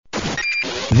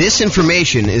This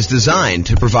information is designed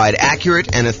to provide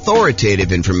accurate and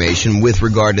authoritative information with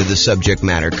regard to the subject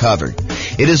matter covered.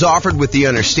 It is offered with the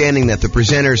understanding that the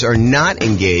presenters are not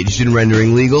engaged in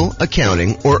rendering legal,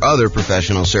 accounting, or other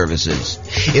professional services.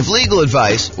 If legal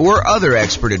advice or other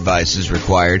expert advice is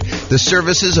required, the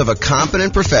services of a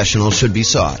competent professional should be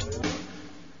sought.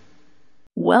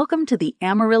 Welcome to the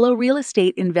Amarillo Real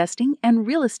Estate Investing and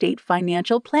Real Estate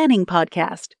Financial Planning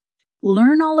Podcast.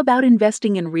 Learn all about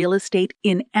investing in real estate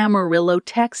in Amarillo,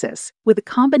 Texas, with a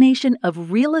combination of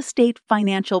real estate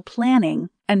financial planning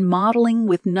and modeling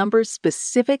with numbers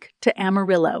specific to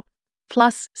Amarillo,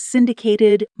 plus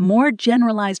syndicated, more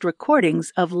generalized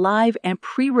recordings of live and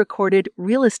pre-recorded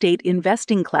real estate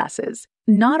investing classes,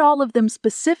 not all of them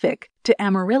specific to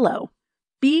Amarillo.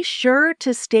 Be sure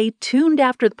to stay tuned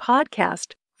after the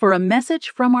podcast for a message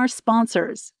from our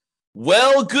sponsors.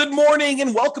 Well, good morning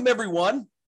and welcome, everyone.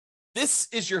 This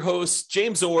is your host,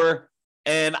 James Orr,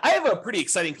 and I have a pretty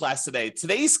exciting class today.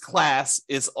 Today's class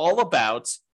is all about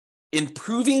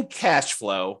improving cash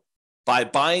flow by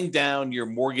buying down your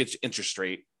mortgage interest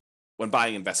rate when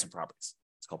buying investment properties.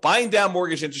 It's called Buying Down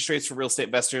Mortgage Interest Rates for Real Estate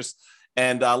Investors.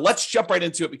 And let's jump right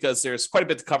into it because there's quite a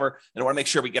bit to cover, and I want to make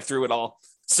sure we get through it all.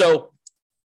 So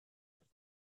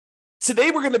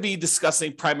today we're going to be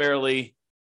discussing primarily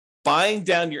buying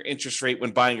down your interest rate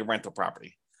when buying a rental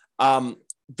property.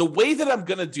 The way that I'm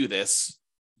going to do this,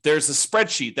 there's a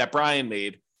spreadsheet that Brian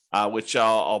made, which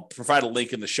I'll provide a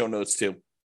link in the show notes to.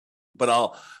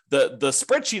 But the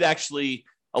spreadsheet actually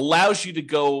allows you to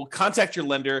go contact your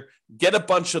lender, get a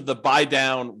bunch of the buy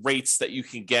down rates that you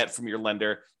can get from your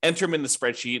lender, enter them in the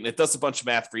spreadsheet, and it does a bunch of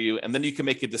math for you. And then you can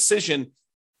make a decision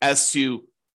as to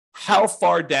how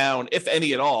far down, if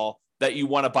any at all, that you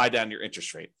want to buy down your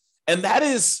interest rate. And that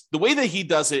is the way that he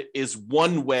does it is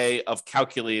one way of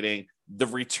calculating the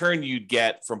return you'd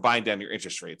get from buying down your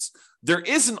interest rates. There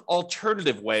is an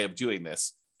alternative way of doing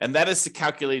this, and that is to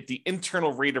calculate the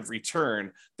internal rate of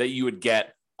return that you would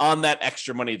get on that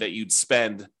extra money that you'd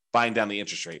spend buying down the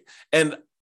interest rate. And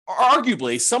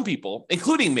arguably, some people,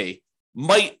 including me,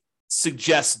 might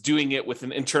suggest doing it with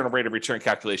an internal rate of return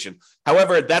calculation.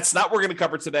 However, that's not what we're going to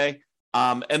cover today.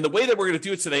 And the way that we're going to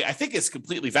do it today, I think is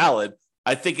completely valid.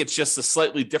 I think it's just a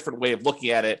slightly different way of looking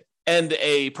at it and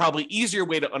a probably easier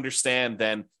way to understand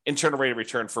than internal rate of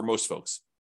return for most folks.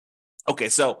 Okay,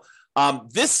 so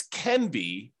this can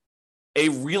be a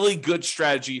really good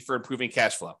strategy for improving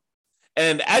cash flow.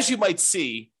 And as you might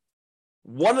see,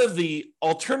 one of the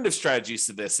alternative strategies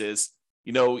to this is,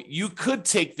 you could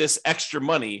take this extra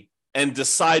money and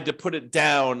decide to put it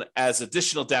down as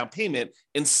additional down payment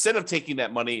instead of taking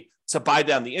that money to buy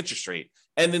down the interest rate.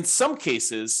 And in some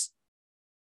cases,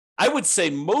 I would say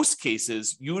most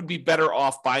cases, you would be better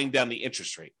off buying down the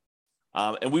interest rate.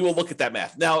 And we will look at that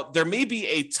math. Now, there may be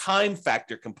a time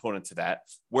factor component to that,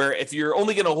 where if you're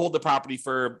only going to hold the property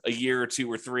for a year or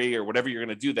two or three or whatever you're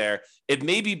going to do there, it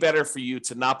may be better for you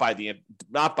to not buy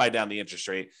down the interest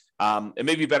rate. It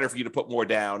may be better for you to put more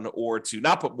down or to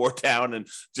not put more down and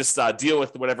just deal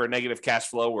with whatever negative cash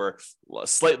flow or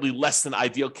slightly less than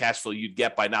ideal cash flow you'd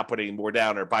get by not putting more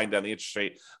down or buying down the interest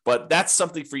rate. But that's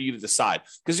something for you to decide.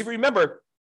 Because if you remember,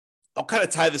 I'll kind of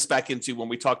tie this back into when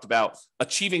we talked about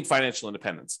achieving financial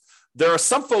independence. There are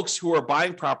some folks who are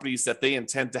buying properties that they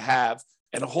intend to have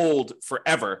and hold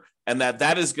forever, and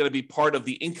that is going to be part of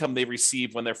the income they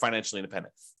receive when they're financially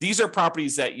independent. These are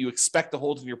properties that you expect to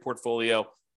hold in your portfolio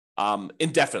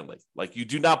indefinitely. Like you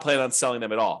do not plan on selling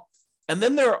them at all. And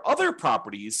then there are other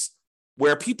properties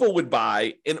where people would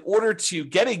buy in order to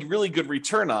get a really good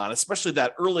return on, especially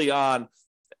that early on,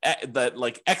 that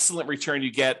like excellent return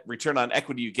on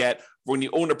equity you get when you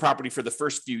own a property for the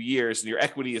first few years and your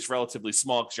equity is relatively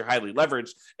small because you're highly leveraged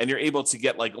and you're able to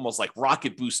get like almost like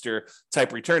rocket booster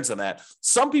type returns on that.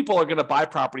 Some people are going to buy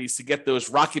properties to get those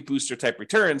rocket booster type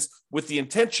returns with the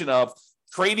intention of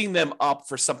trading them up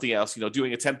for something else,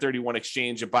 doing a 1031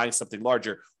 exchange and buying something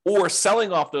larger, or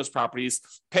selling off those properties,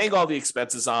 paying all the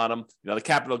expenses on them, the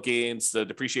capital gains, the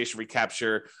depreciation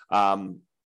recapture,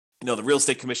 the real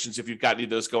estate commissions, if you've got any of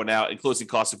those going out, and closing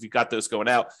costs, if you've got those going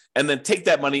out, and then take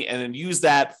that money and then use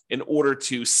that in order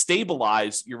to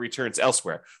stabilize your returns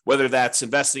elsewhere, whether that's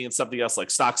investing in something else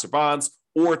like stocks or bonds,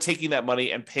 or taking that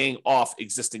money and paying off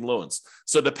existing loans.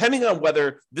 So depending on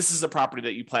whether this is a property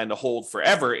that you plan to hold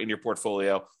forever in your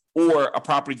portfolio, or a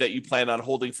property that you plan on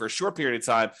holding for a short period of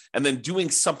time and then doing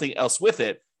something else with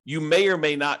it, you may or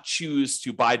may not choose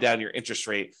to buy down your interest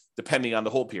rate depending on the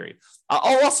hold period.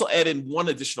 I'll also add in one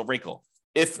additional wrinkle.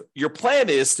 If your plan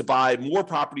is to buy more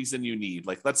properties than you need,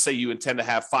 like let's say you intend to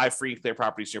have 5 free and clear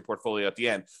properties in your portfolio at the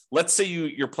end. Let's say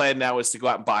your plan now is to go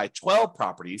out and buy 12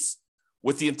 properties.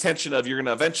 with the intention of you're going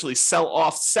to eventually sell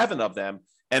off 7 of them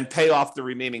and pay off the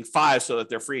remaining 5 so that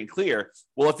they're free and clear.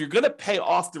 Well, if you're going to pay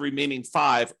off the remaining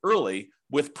 5 early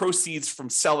with proceeds from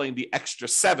selling the extra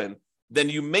 7, then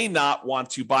you may not want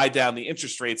to buy down the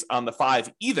interest rates on the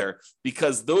 5 either,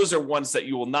 because those are ones that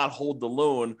you will not hold the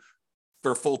loan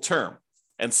for full term.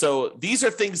 And so these are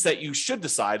things that you should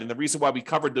decide. And the reason why we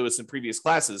covered those in previous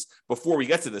classes before we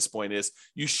get to this point is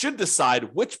you should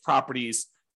decide which properties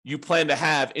you plan to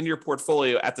have in your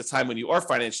portfolio at the time when you are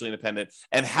financially independent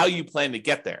and how you plan to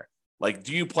get there. Like,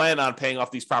 do you plan on paying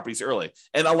off these properties early?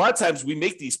 And a lot of times we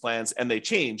make these plans and they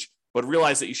change, but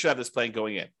realize that you should have this plan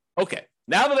going in. Okay,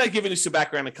 now that I've given you some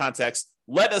background and context,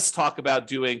 let us talk about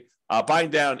doing buying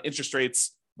down interest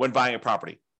rates when buying a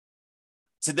property.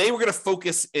 Today, we're going to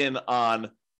focus in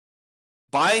on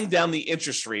buying down the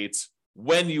interest rates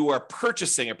when you are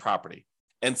purchasing a property.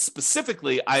 And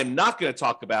specifically, I am not going to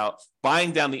talk about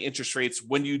buying down the interest rates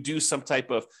when you do some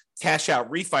type of cash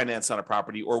out refinance on a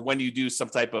property, or when you do some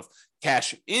type of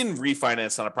cash in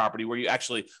refinance on a property where you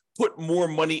actually put more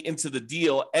money into the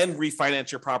deal and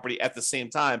refinance your property at the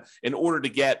same time in order to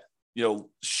get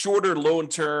shorter loan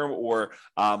term or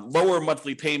lower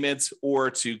monthly payments,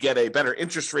 or to get a better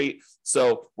interest rate.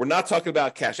 So we're not talking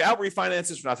about cash out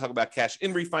refinances. We're not talking about cash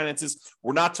in refinances.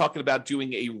 We're not talking about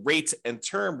doing a rate and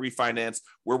term refinance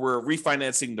where we're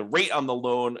refinancing the rate on the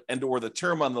loan and or the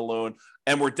term on the loan.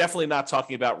 And we're definitely not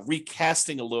talking about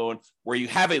recasting a loan where you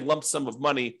have a lump sum of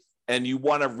money and you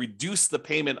want to reduce the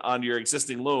payment on your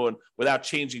existing loan without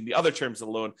changing the other terms of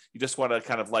the loan. You just want to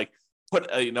kind of like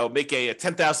make a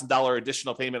 $10,000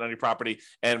 additional payment on your property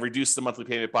and reduce the monthly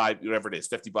payment by whatever it is,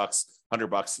 $50,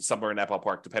 $100, somewhere in that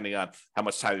ballpark, depending on how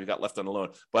much time you've got left on the loan.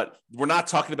 But we're not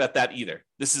talking about that either.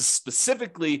 This is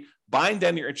specifically buying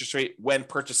down your interest rate when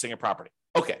purchasing a property.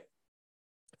 Okay.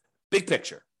 Big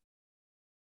picture.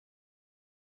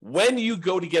 When you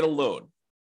go to get a loan,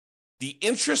 the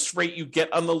interest rate you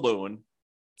get on the loan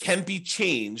can be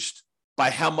changed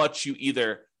by how much you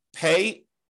either pay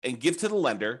and give to the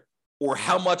lender, or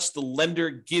how much the lender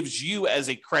gives you as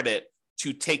a credit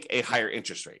to take a higher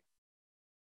interest rate.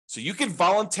 So you can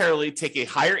voluntarily take a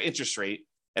higher interest rate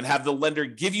and have the lender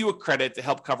give you a credit to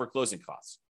help cover closing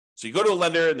costs. So you go to a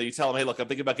lender and then you tell them, hey, look, I'm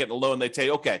thinking about getting a loan. They tell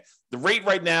you, okay, the rate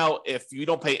right now, if you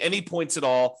don't pay any points at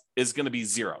all, is going to be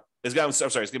 0. It's going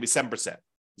to be 7%.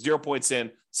 0 points in,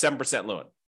 7% loan.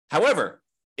 However,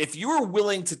 if you are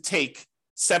willing to take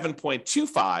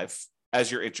 7.25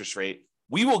 as your interest rate,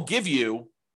 we will give you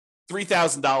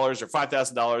 $3,000 or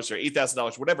 $5,000 or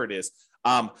 $8,000, whatever it is,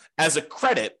 as a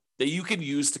credit that you can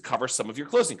use to cover some of your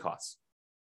closing costs.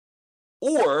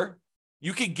 Or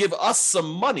you can give us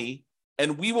some money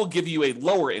and we will give you a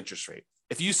lower interest rate.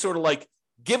 If you sort of like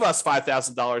give us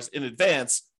 $5,000 in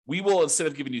advance, we will, instead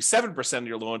of giving you 7% of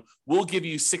your loan, we'll give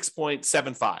you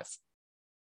 6.75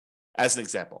 as an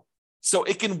example. So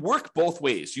it can work both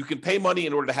ways. You can pay money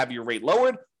in order to have your rate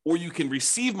lowered, or you can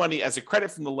receive money as a credit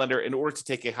from the lender in order to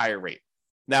take a higher rate.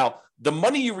 Now, the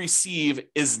money you receive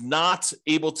is not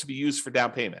able to be used for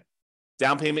down payment.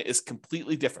 Down payment is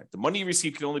completely different. The money you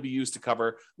receive can only be used to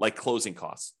cover like closing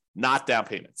costs, not down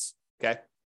payments.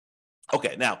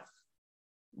 Okay, now,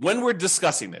 when we're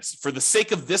discussing this, for the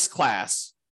sake of this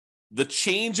class, the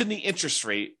change in the interest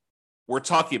rate we're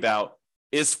talking about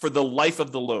is for the life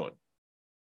of the loan.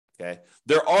 Okay.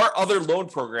 There are other loan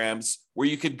programs where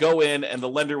you could go in and the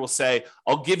lender will say,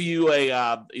 I'll give you a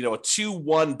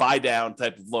 2-1 buy down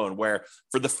type of loan where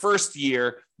for the first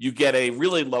year you get a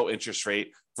really low interest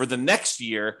rate. For the next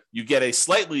year, you get a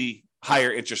slightly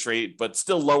higher interest rate, but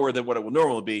still lower than what it would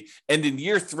normally be. And in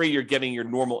year 3, you're getting your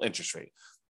normal interest rate.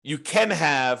 You can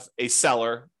have a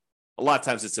seller, a lot of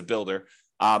times it's a builder,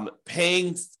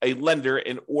 paying a lender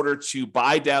in order to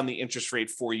buy down the interest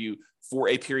rate for you for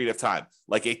a period of time,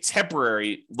 like a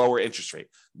temporary lower interest rate.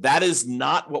 That is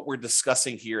not what we're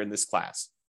discussing here in this class.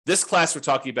 This class, we're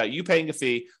talking about you paying a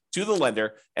fee to the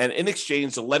lender, and in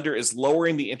exchange, the lender is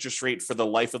lowering the interest rate for the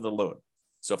life of the loan.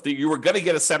 So if you were going to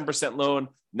get a 7% loan,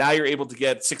 now you're able to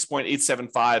get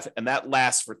 6.875, and that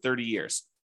lasts for 30 years.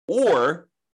 Or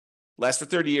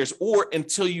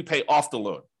until you pay off the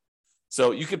loan.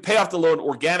 So you can pay off the loan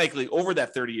organically over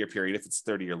that 30-year period if it's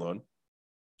a 30-year loan.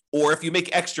 Or if you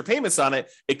make extra payments on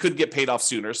it, it could get paid off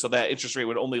sooner. So that interest rate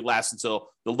would only last until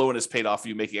the loan is paid off,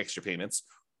 you making extra payments.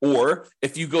 Or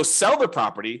if you go sell the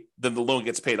property, then the loan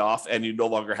gets paid off and you no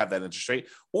longer have that interest rate.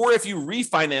 Or if you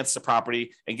refinance the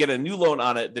property and get a new loan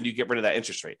on it, then you get rid of that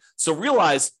interest rate. So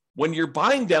realize when you're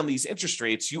buying down these interest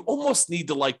rates, you almost need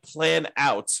to plan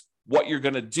out what you're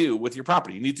going to do with your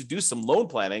property. You need to do some loan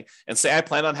planning and say, I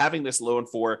plan on having this loan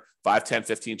for 5, 10,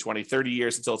 15, 20, 30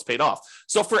 years until it's paid off.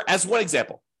 So as one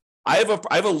example, I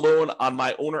have a loan on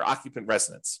my owner occupant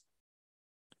residence,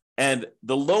 and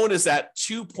the loan is at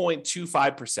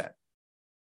 2.25%.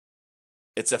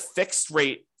 It's a fixed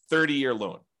rate 30-year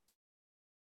loan.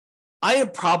 I am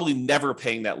probably never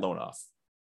paying that loan off.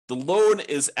 The loan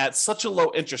is at such a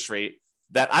low interest rate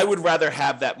that I would rather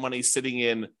have that money sitting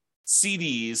in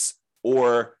CDs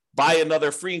or buy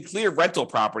another free and clear rental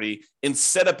property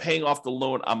instead of paying off the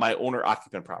loan on my owner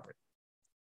occupant property.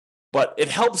 But it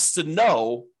helps to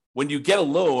know when you get a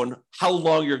loan how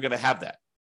long you're going to have that.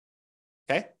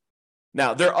 Okay?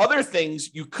 Now, there are other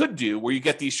things you could do where you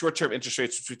get these short-term interest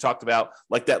rates, which we talked about,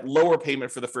 like that lower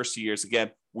payment for the first 2 years.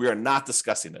 Again, we are not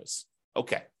discussing those.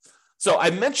 Okay. So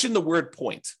I mentioned the word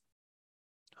point.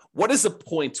 What is a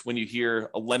point when you hear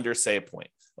a lender say a point?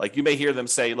 Like you may hear them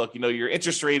say, look, your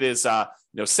interest rate is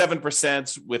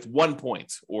 7% with 1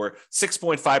 point, or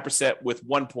 6.5% with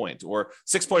 1 point, or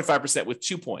 6.5% with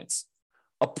 2 points.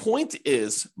 A point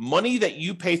is money that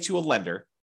you pay to a lender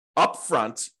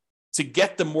upfront to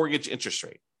get the mortgage interest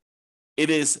rate. It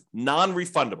is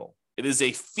non-refundable. It is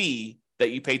a fee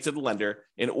that you pay to the lender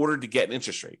in order to get an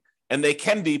interest rate. And they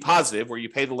can be positive where you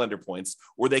pay the lender points,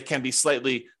 or they can be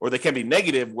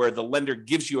negative where the lender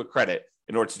gives you a credit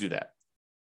in order to do that.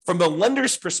 From the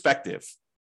lender's perspective,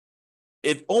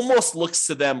 it almost looks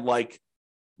to them like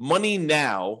money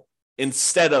now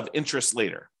instead of interest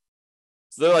later.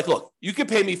 So they're like, look, you can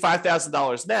pay me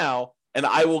 $5,000 now, and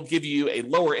I will give you a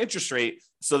lower interest rate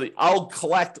so that I'll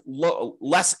collect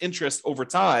less interest over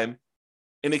time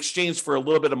in exchange for a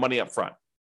little bit of money up front.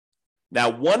 Now,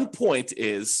 1 point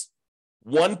is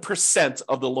 1%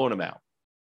 of the loan amount.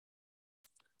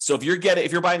 So if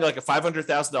you're buying like a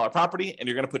 $500,000 property and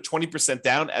you're going to put 20%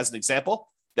 down as an example,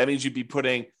 that means you'd be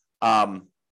putting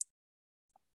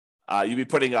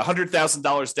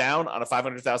 $100,000 down on a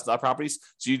 $500,000 property.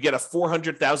 So you'd get a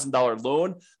 $400,000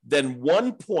 loan. Then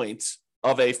 1 point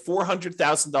of a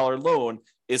 $400,000 loan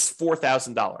is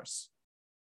 $4,000.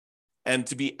 And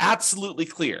to be absolutely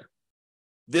clear,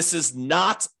 this is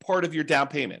not part of your down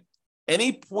payment.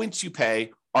 Any points you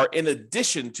pay are in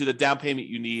addition to the down payment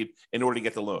you need in order to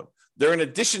get the loan. They're in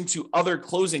addition to other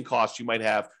closing costs you might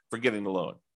have for getting the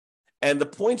loan. And the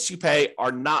points you pay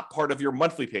are not part of your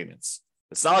monthly payments.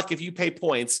 It's not like if you pay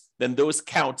points, then those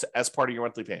count as part of your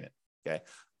monthly payment. Okay.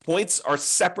 Points are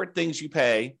separate things you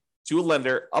pay to a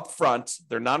lender upfront.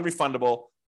 They're non-refundable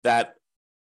that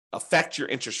affect your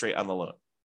interest rate on the loan.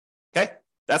 Okay.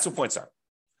 That's what points are.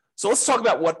 So let's talk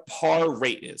about what par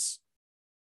rate is.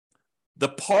 The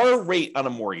par rate on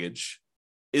a mortgage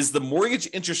is the mortgage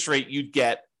interest rate you'd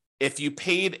get if you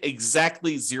paid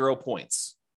exactly 0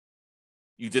 points.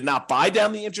 You did not buy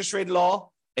down the interest rate at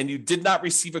all, and you did not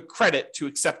receive a credit to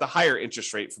accept a higher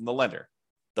interest rate from the lender.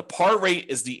 The par rate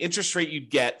is the interest rate you'd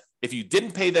get if you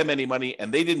didn't pay them any money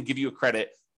and they didn't give you a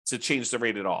credit to change the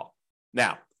rate at all.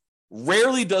 Now,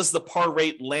 rarely does the par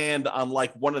rate land on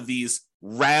like one of these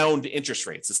round interest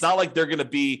rates. It's not like they're going to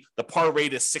be the par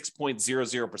rate is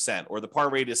 6.00% or the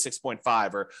par rate is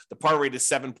 6.5 or the par rate is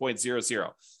 7.00.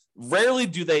 Rarely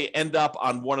do they end up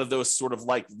on one of those sort of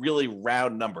like really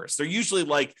round numbers. They're usually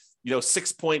like,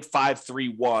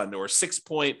 6.531 or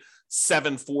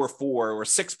 6.744 or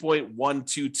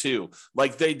 6.122.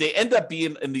 Like they end up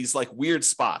being in these like weird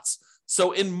spots.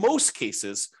 So in most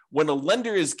cases, when a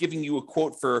lender is giving you a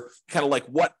quote for kind of like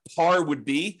what par would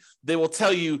be, they will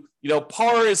tell you,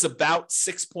 par is about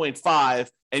 6.5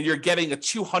 and you're getting a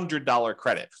 $200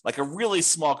 credit, like a really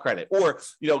small credit. Or,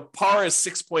 par is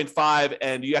 6.5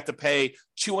 and you have to pay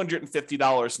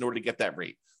 $250 in order to get that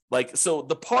rate. Like, so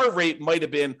the par rate might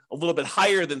have been a little bit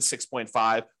higher than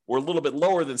 6.5 or a little bit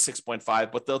lower than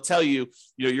 6.5, but they'll tell you,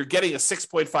 you're getting a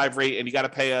 6.5 rate and you got to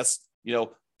pay us,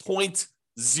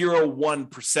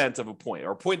 0.01% of a point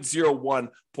or 0.01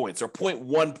 points or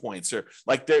 0.1 points, or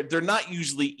like they're not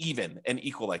usually even and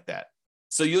equal like that.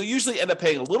 So you'll usually end up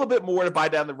paying a little bit more to buy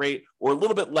down the rate or a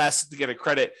little bit less to get a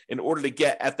credit in order to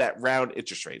get at that round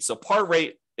interest rate. So par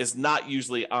rate is not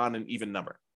usually on an even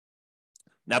number.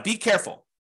 Now be careful.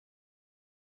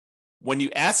 When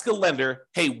you ask a lender,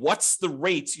 hey, what's the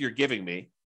rate you're giving me?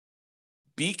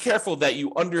 Be careful that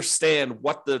you understand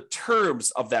what the terms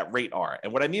of that rate are.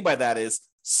 And what I mean by that is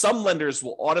some lenders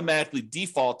will automatically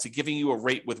default to giving you a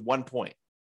rate with 1 point.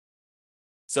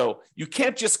 So you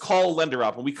can't just call a lender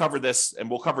up, and we cover this, and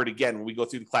we'll cover it again when we go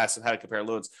through the class on how to compare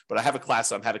loans, but I have a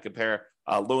class on how to compare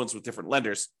loans with different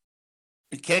lenders.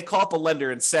 You can't call up a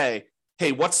lender and say,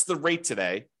 hey, what's the rate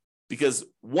today? Because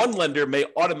one lender may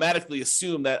automatically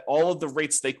assume that all of the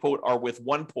rates they quote are with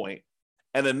 1 point,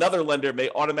 and another lender may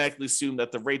automatically assume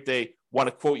that the rate they want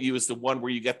to quote you is the one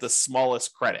where you get the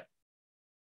smallest credit.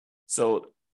 So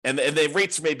And the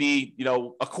rates may be,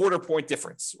 a quarter point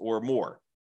difference or more,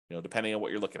 depending on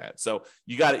what you're looking at. So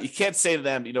you can't say to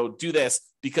them, do this,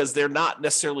 because they're not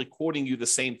necessarily quoting you the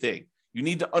same thing. You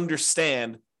need to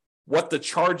understand what the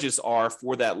charges are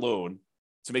for that loan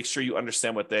to make sure you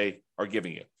understand what they are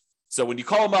giving you. So when you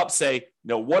call them up, say,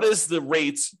 what is the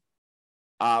rate?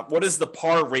 What is the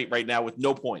par rate right now with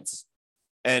no points?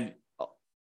 And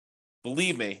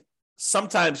believe me,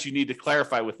 sometimes you need to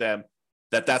clarify with them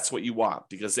that that's what you want,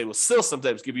 because they will still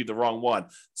sometimes give you the wrong one.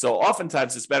 So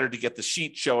oftentimes it's better to get the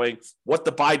sheet showing what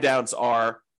the buy downs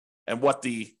are and what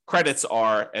the credits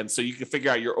are. And so you can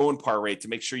figure out your own par rate to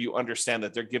make sure you understand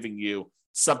that they're giving you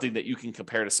something that you can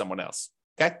compare to someone else.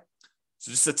 Okay.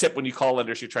 So just a tip when you call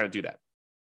lenders, you're trying to do that.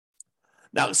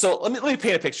 Now, so let me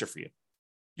paint a picture for you.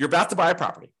 You're about to buy a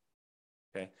property.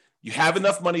 Okay. You have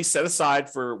enough money set aside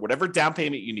for whatever down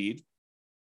payment you need.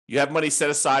 You have money set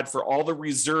aside for all the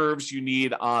reserves you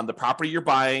need on the property you're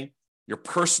buying, your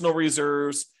personal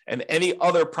reserves, and any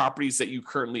other properties that you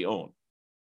currently own.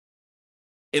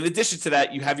 In addition to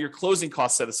that, you have your closing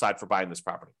costs set aside for buying this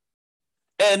property.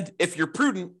 And if you're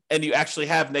prudent and you actually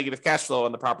have negative cash flow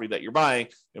on the property that you're buying,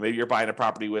 maybe you're buying a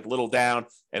property with little down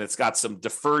and it's got some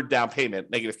deferred down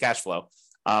payment, negative cash flow,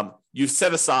 you've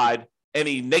set aside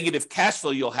any negative cash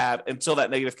flow you'll have until that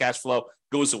negative cash flow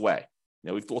goes away.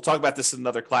 We'll talk about this in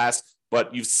another class,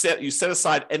 but you set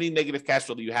aside any negative cash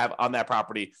flow that you have on that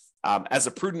property as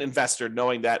a prudent investor,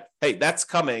 knowing that, hey, that's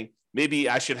coming. Maybe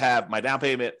I should have my down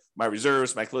payment, my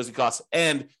reserves, my closing costs,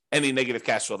 and any negative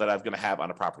cash flow that I'm going to have on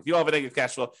a property. If you don't have a negative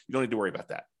cash flow, you don't need to worry about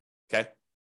that. Okay.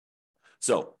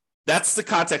 So that's the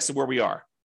context of where we are.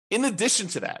 In addition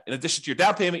to that, in addition to your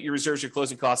down payment, your reserves, your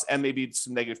closing costs, and maybe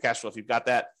some negative cash flow, if you've got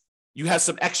that, you have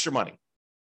some extra money.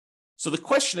 So the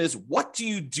question is, what do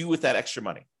you do with that extra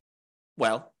money?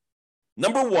 Well,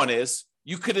 number one is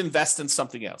you could invest in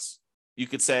something else. You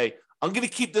could say, I'm going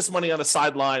to keep this money on the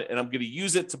sideline and I'm going to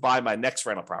use it to buy my next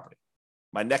rental property,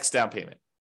 my next down payment,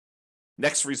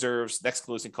 next reserves, next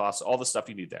closing costs, all the stuff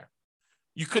you need there.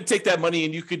 You could take that money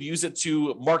and you could use it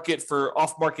to market for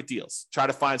off-market deals. Try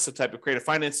to find some type of creative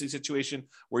financing situation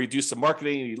where you do some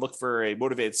marketing and you look for a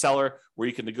motivated seller where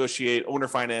you can negotiate owner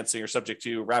financing or subject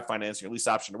to wrap financing or lease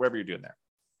option or whatever you're doing there.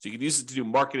 So you can use it to do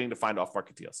marketing to find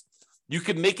off-market deals. You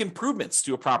can make improvements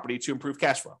to a property to improve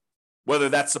cash flow, whether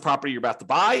that's the property you're about to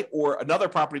buy or another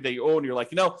property that you own. You're like,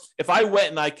 if I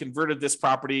went and I converted this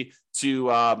property to,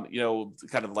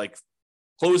 kind of like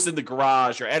closed in the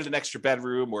garage or added an extra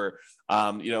bedroom or,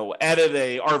 added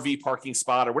a RV parking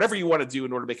spot or whatever you want to do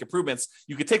in order to make improvements,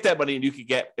 you could take that money and you could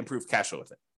get improved cash flow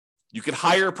with it. You could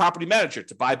hire a property manager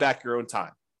to buy back your own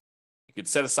time. You could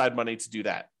set aside money to do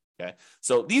that. Okay.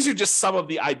 So these are just some of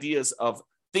the ideas of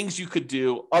things you could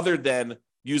do other than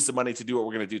use the money to do what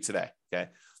we're going to do today. Okay.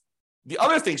 The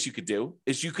other things you could do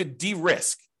is you could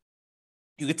de-risk.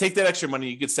 You could take that extra money.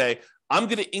 You could say, I'm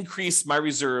going to increase my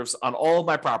reserves on all of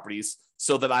my properties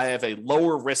so that I have a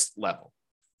lower risk level.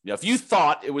 If you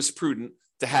thought it was prudent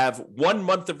to have 1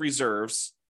 month of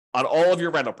reserves on all of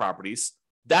your rental properties,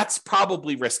 that's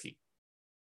probably risky.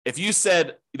 If you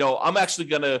said, I'm actually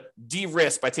going to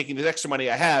de-risk by taking the extra money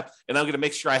I have, and I'm going to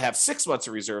make sure I have 6 months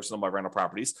of reserves on my rental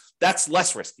properties, that's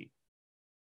less risky.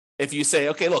 If you say,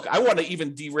 okay, look, I want to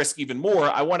even de-risk even more.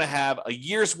 I want to have a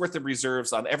year's worth of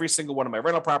reserves on every single one of my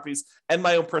rental properties and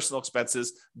my own personal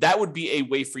expenses. That would be a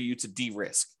way for you to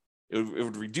de-risk. It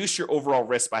would reduce your overall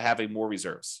risk by having more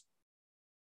reserves.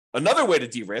 Another way to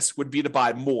de-risk would be to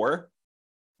buy more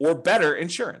or better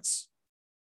insurance.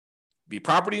 Be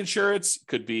property insurance,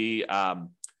 could be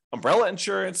umbrella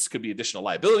insurance, could be additional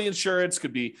liability insurance,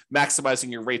 could be maximizing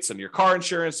your rates on your car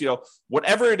insurance,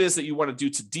 whatever it is that you want to do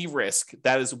to de-risk,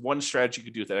 that is one strategy you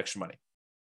could do with that extra money.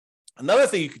 Another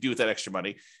thing you could do with that extra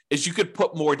money is you could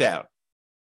put more down.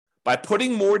 By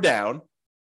putting more down,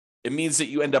 it means that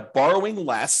you end up borrowing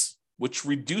less, which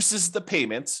reduces the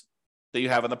payment that you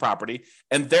have on the property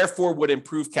and therefore would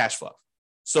improve cash flow.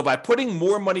 So by putting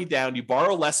more money down, you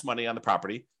borrow less money on the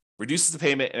property, reduces the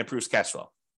payment and improves cash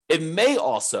flow. It may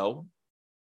also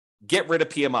get rid of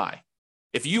PMI.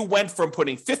 If you went from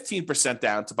putting 15%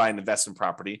 down to buy an investment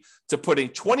property to putting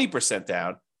 20%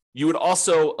 down, you would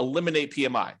also eliminate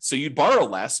PMI. So you'd borrow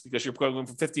less because you're going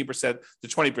from 15% to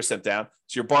 20% down.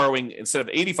 So you're borrowing, instead of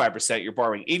 85%, you're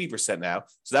borrowing 80% now.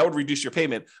 So that would reduce your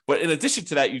payment. But in addition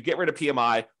to that, you get rid of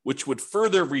PMI, which would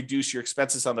further reduce your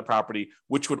expenses on the property,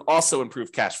 which would also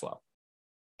improve cash flow.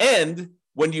 And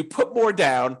when you put more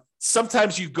down,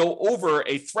 sometimes you go over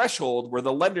a threshold where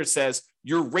the lender says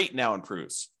your rate now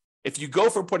improves. If you go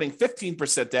from putting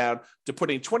 15% down to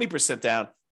putting 20% down,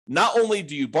 not only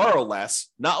do you borrow less,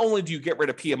 not only do you get rid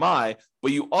of PMI,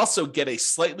 but you also get a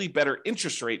slightly better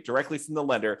interest rate directly from the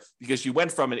lender because you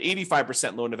went from an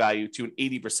 85% loan to value to an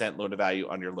 80% loan to value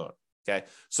on your loan. Okay.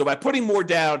 So by putting more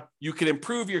down, you can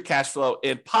improve your cash flow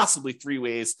in possibly 3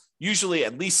 ways, usually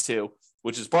at least 2,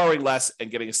 which is borrowing less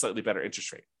and getting a slightly better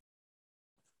interest rate.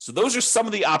 So those are some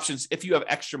of the options if you have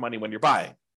extra money when you're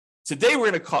buying. Today,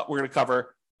 we're going to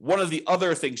cover one of the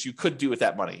other things you could do with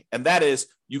that money, and that is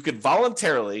you could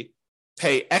voluntarily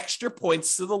pay extra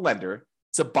points to the lender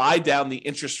to buy down the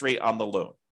interest rate on the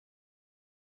loan.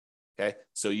 Okay,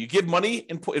 so you give money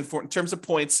in terms of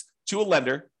points to a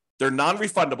lender. They're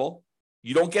non-refundable.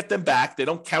 You don't get them back. They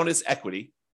don't count as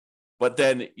equity, but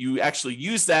then you actually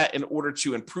use that in order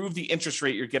to improve the interest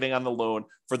rate you're getting on the loan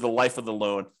for the life of the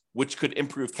loan, which could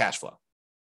improve cash flow.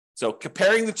 So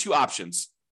comparing the two options,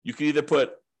 you can either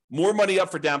put more money up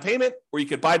for down payment or you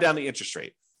could buy down the interest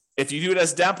rate. If you do it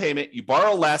as down payment, you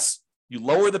borrow less, you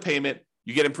lower the payment,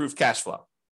 you get improved cash flow.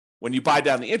 When you buy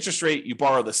down the interest rate, you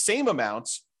borrow the same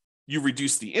amounts, you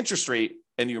reduce the interest rate,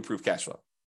 and you improve cash flow.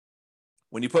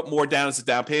 When you put more down as a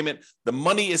down payment, the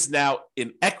money is now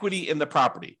in equity in the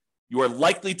property. You are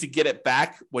likely to get it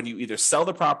back when you either sell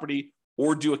the property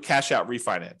or do a cash out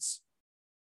refinance.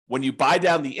 When you buy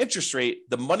down the interest rate,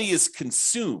 the money is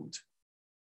consumed.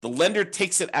 The lender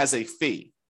takes it as a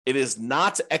fee. It is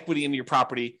not equity in your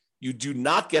property. You do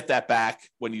not get that back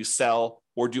when you sell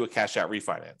or do a cash out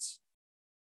refinance.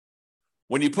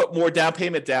 When you put more down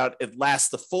payment down, it lasts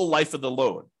the full life of the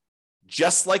loan,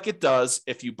 just like it does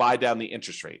if you buy down the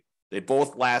interest rate. They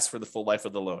both last for the full life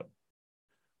of the loan.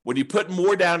 When you put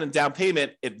more down in down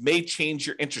payment, it may change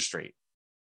your interest rate.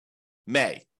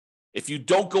 May. If you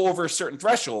don't go over a certain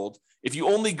threshold, if you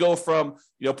only go from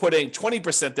putting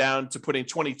 20% down to putting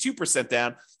 22%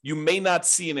 down, you may not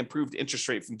see an improved interest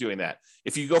rate from doing that.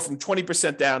 If you go from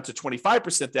 20% down to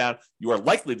 25% down, you are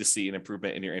likely to see an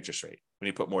improvement in your interest rate when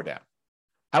you put more down.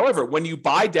 However, when you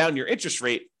buy down your interest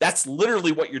rate, that's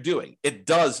literally what you're doing. It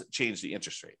does change the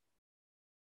interest rate.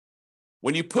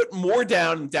 When you put more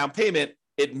down in down payment,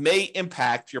 it may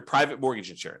impact your private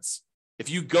mortgage insurance. If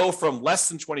you go from less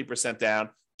than 20% down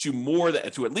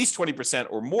to at least 20%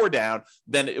 or more down,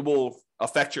 then it will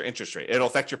affect your interest rate. It'll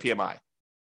affect your PMI.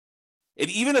 It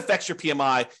even affects your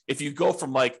PMI if you go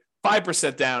from like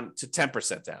 5% down to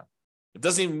 10% down. It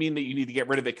doesn't even mean that you need to get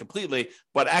rid of it completely,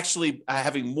 but actually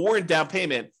having more in down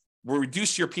payment will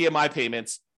reduce your PMI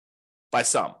payments by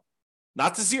some,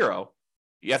 not to zero.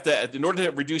 You have to, in order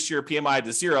to reduce your PMI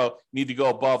to zero, you need to go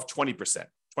above 20%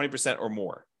 or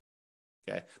more.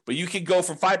 Okay, but you can go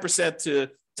from 5% to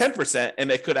 10%,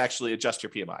 and it could actually adjust your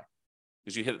PMI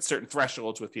because you hit certain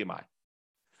thresholds with PMI.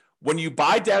 When you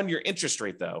buy down your interest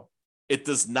rate, though, it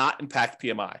does not impact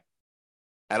PMI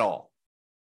at all.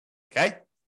 Okay,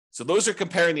 so those are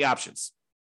comparing the options.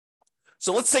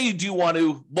 So let's say you do want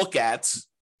to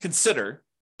consider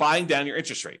buying down your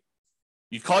interest rate.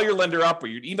 You call your lender up or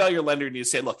you email your lender and you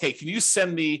say, look, hey, can you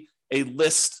send me a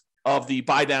list of the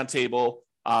buy down table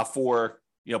for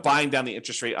buying down the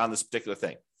interest rate on this particular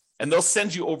thing? And they'll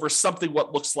send you over something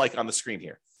what looks like on the screen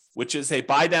here, which is a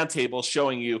buy down table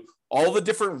showing you all the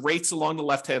different rates along the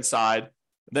left-hand side.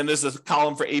 Then there's a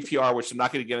column for APR, which I'm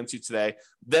not going to get into today.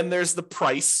 Then there's the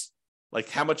price, like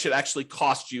how much it actually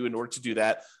cost you in order to do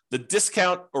that. The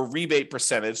discount or rebate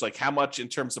percentage, like how much in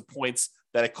terms of points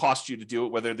that it costs you to do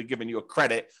it, whether they're giving you a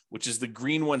credit, which is the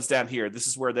green ones down here. This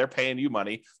is where they're paying you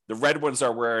money. The red ones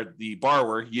are where the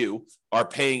borrower, you, are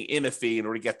paying in a fee in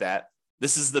order to get that.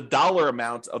 This is the dollar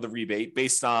amount of the rebate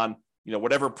based on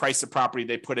whatever price of property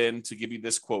they put in to give you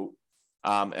this quote,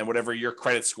 and whatever your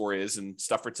credit score is and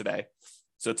stuff for today.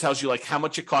 So it tells you like how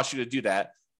much it costs you to do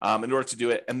that in order to do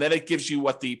it. And then it gives you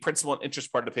what the principal and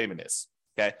interest part of the payment is.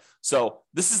 Okay. So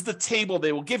this is the table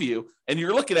they will give you. And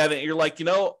you're looking at it and you're like,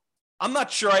 I'm not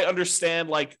sure I understand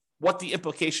like what the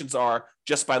implications are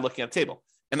just by looking at the table.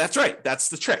 And that's right. That's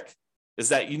the trick, is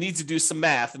that you need to do some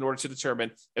math in order to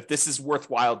determine if this is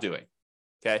worthwhile doing.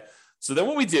 Okay. So then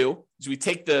what we do is we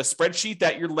take the spreadsheet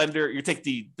that you take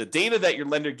the data that your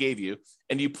lender gave you,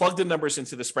 and you plug the numbers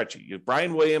into the spreadsheet. You have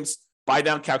Brian Williams buy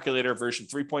down calculator version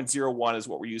 3.01 is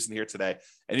what we're using here today.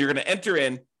 And you're going to enter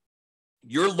in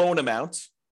your loan amount,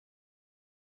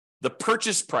 the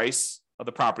purchase price of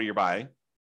the property you're buying,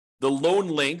 the loan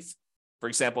length, for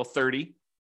example, 30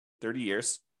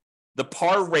 years, the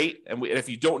par rate. And if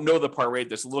you don't know the par rate,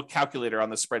 there's a little calculator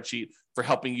on the spreadsheet for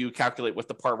helping you calculate what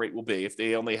the par rate will be. If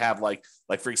they only have like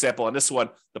for example, on this one,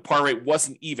 the par rate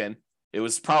wasn't even. It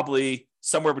was probably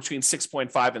somewhere between 6.5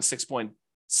 and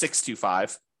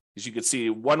 6.625. As you can see,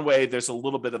 one way there's a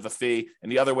little bit of a fee and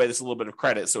the other way there's a little bit of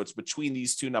credit. So it's between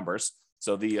these two numbers.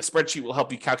 So the spreadsheet will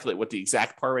help you calculate what the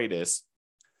exact par rate is.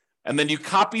 And then you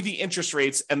copy the interest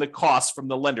rates and the costs from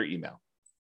the lender email.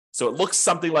 So it looks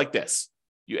something like this.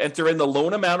 You enter in the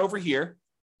loan amount over here,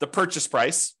 the purchase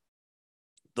price,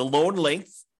 the loan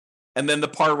length, and then the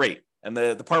par rate. And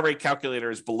the par rate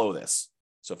calculator is below this.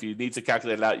 So if you need to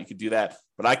calculate it out, you can do that.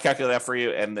 But I calculate that for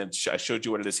you, and then I showed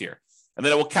you what it is here. And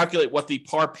then it will calculate what the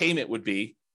par payment would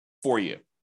be for you.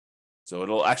 So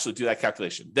it'll actually do that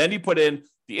calculation. Then you put in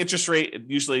the interest rate. It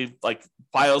usually like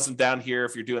files them down here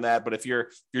if you're doing that. But if you're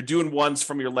doing ones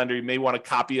from your lender, you may want to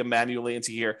copy them manually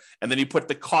into here. And then you put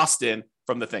the cost in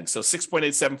from the thing. So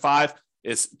 6.875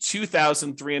 is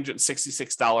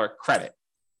 $2,366 credit.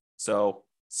 So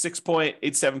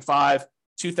 6.875,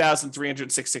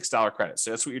 $2,366 credit. So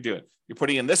that's what you're doing. You're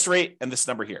putting in this rate and this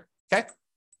number here. Okay.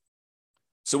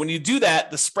 So when you do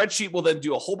that, the spreadsheet will then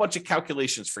do a whole bunch of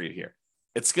calculations for you here.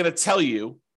 It's going to tell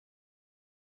you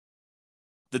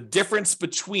the difference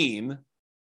between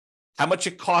how much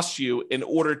it costs you in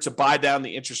order to buy down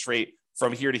the interest rate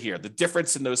from here to here, the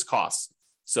difference in those costs.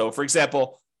 So for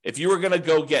example, if you were going to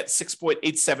go get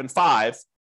 6.875,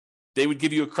 they would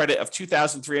give you a credit of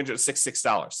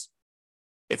 $2,366.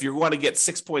 If you want to get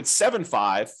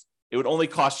 6.75, it would only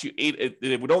cost you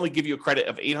it would only give you a credit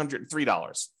of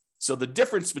 $803. So the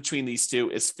difference between these two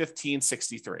is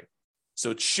 $1,563.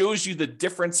 So it shows you the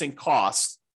difference in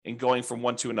cost in going from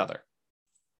one to another.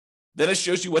 Then it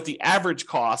shows you what the average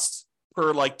cost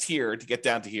per like tier to get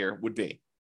down to here would be.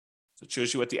 So it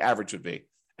shows you what the average would be.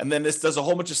 And then this does a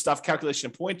whole bunch of stuff,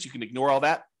 calculation of points. You can ignore all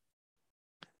that.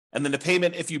 And then the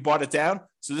payment if you bought it down.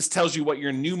 So this tells you what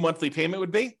your new monthly payment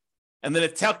would be. And then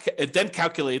it then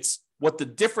calculates what the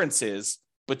difference is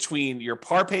between your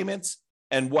par payments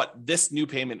and what this new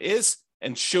payment is,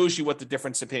 and shows you what the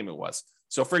difference in payment was.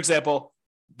 So for example,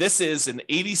 this is an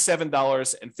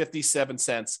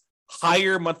 $87.57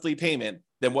 higher monthly payment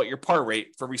than what your par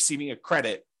rate for receiving a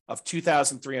credit of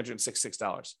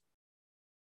 $2,366.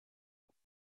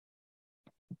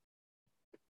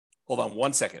 Hold on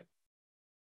one second.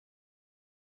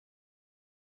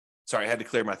 Sorry, I had to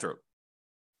clear my throat.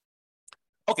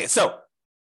 Okay, so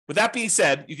with that being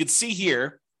said, you can see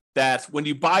here that when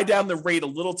you buy down the rate a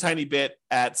little tiny bit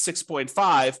at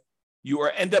 6.5, you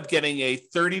end up getting a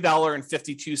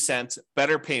 $30.52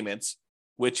 better payment,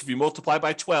 which if you multiply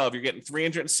by 12, you're getting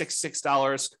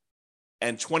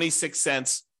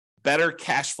 $366.26 better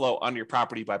cash flow on your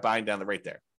property by buying down the rate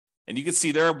there. And you can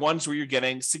see there are ones where you're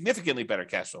getting significantly better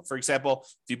cash flow. For example,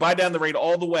 if you buy down the rate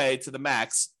all the way to the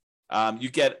max, you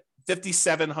get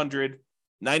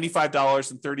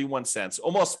 $5,795.31,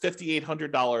 almost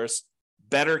 $5,800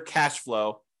 better cash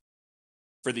flow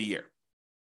for the year.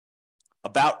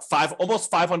 Almost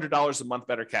 $500 a month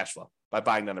better cash flow by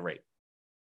buying down the rate.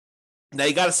 Now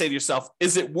you got to say to yourself,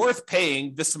 is it worth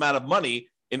paying this amount of money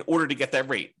in order to get that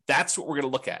rate? That's what we're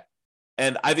going to look at.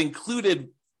 And I've included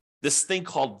this thing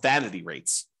called vanity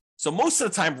rates. So most of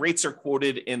the time rates are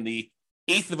quoted in the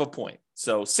eighth of a point.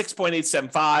 So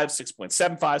 6.875,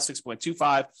 6.75,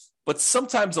 6.25. But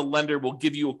sometimes a lender will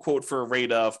give you a quote for a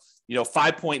rate of,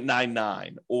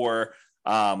 5.99 or,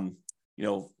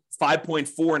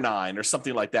 5.49 or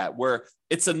something like that, where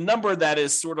it's a number that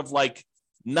is sort of like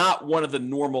not one of the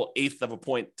normal eighth of a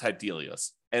point type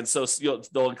deals. And so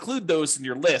they'll include those in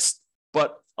your list,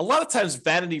 but a lot of times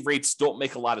vanity rates don't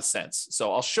make a lot of sense.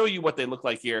 So I'll show you what they look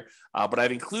like here, but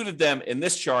I've included them in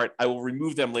this chart. I will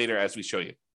remove them later as we show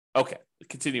you. Okay,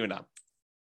 continuing on.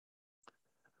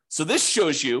 So this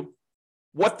shows you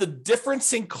what the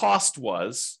difference in cost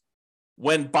was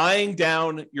when buying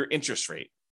down your interest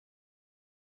rate.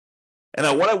 And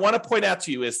what I want to point out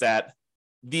to you is that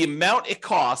the amount it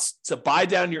costs to buy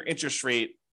down your interest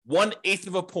rate 1/8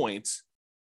 of a point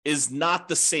is not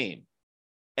the same.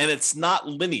 And it's not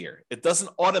linear. It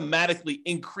doesn't automatically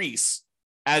increase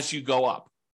as you go up.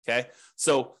 Okay.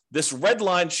 So this red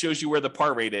line shows you where the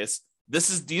par rate is.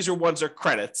 These are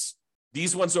credits.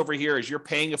 These ones over here is you're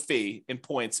paying a fee in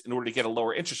points in order to get a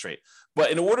lower interest rate.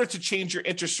 But in order to change your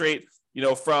interest rate,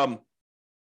 from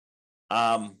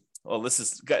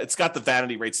it's got the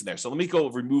vanity rates in there. So let me go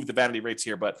remove the vanity rates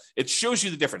here, but it shows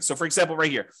you the difference. So for example, right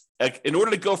here, in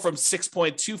order to go from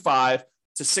 6.25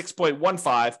 to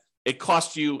 6.15, it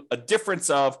costs you a difference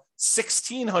of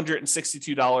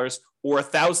 $1,662 or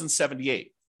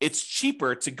 $1,078. It's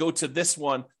cheaper to go to this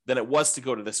one than it was to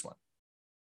go to this one.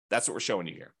 That's what we're showing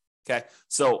you here. Okay.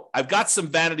 So I've got some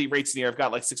vanity rates in here. I've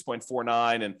got like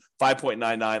 6.49 and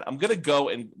 5.99. I'm going to go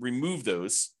and remove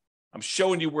those. I'm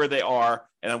showing you where they are,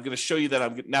 and I'm going to show you that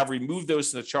I'm now remove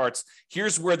those in the charts.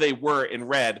 Here's where they were in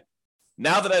red.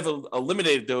 Now that I've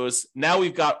eliminated those, now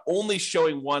we've got only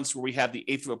showing ones where we have the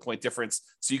eighth of a point difference.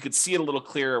 So you could see it a little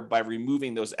clearer by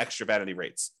removing those extra vanity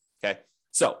rates. Okay.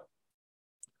 So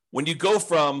when you go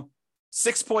from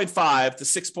 6.5 to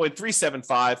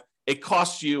 6.375, it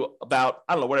costs you about,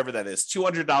 I don't know, whatever that is,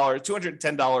 $200,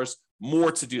 $210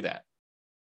 more to do that.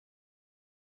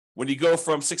 When you go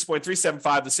from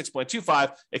 6.375 to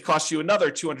 6.25, it costs you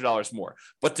another $200 more.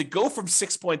 But to go from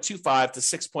 6.25 to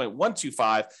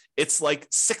 6.125, it's like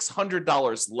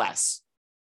 $600 less.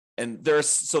 And there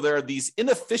are these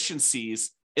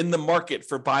inefficiencies in the market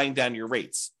for buying down your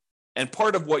rates. And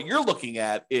part of what you're looking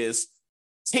at is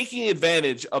taking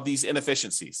advantage of these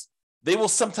inefficiencies. They will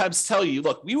sometimes tell you,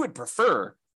 look, we would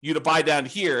prefer you to buy down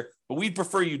here, but we'd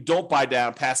prefer you don't buy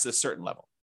down past this certain level.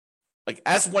 Like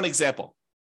as one example,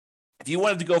 if you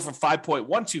wanted to go from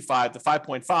 5.125 to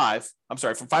 5.5, I'm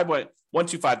sorry, from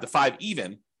 5.125 to 5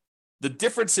 even, the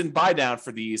difference in buy down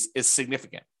for these is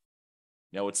significant.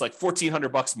 It's like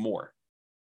 $1,400 more.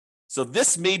 So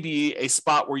this may be a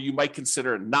spot where you might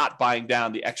consider not buying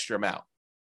down the extra amount.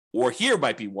 Or here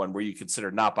might be one where you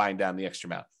consider not buying down the extra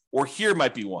amount. Or here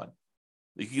might be one.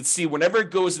 You can see whenever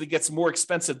it goes and it gets more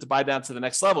expensive to buy down to the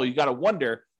next level, you got to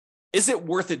wonder, is it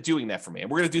worth it doing that for me? And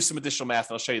we're going to do some additional math,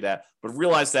 and I'll show you that. But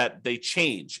realize that they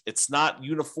change. It's not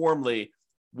uniformly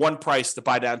one price to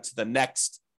buy down to the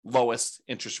next lowest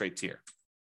interest rate tier.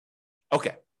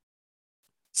 Okay.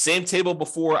 Same table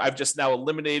before. I've just now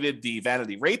eliminated the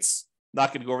vanity rates. Not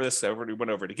going to go over this. I already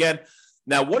went over it again.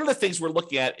 Now, one of the things we're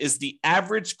looking at is the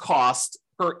average cost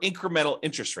per incremental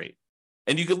interest rate.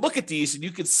 And you can look at these and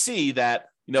you can see that,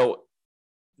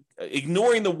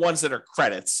 ignoring the ones that are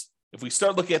credits, if we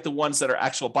start looking at the ones that are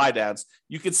actual buy downs,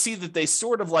 you can see that they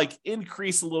sort of like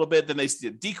increase a little bit, then they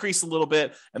decrease a little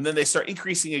bit, and then they start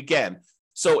increasing again.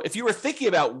 So if you were thinking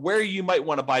about where you might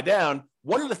want to buy down,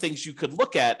 one of the things you could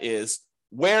look at is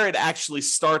where it actually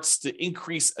starts to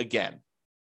increase again.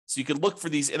 So you can look for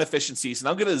these inefficiencies, and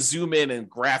I'm going to zoom in and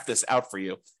graph this out for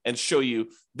you and show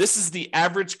you this is the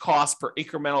average cost per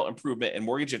incremental improvement in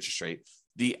mortgage interest rate,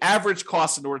 the average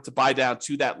cost in order to buy down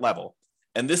to that level.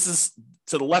 And this is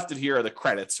to the left of here are the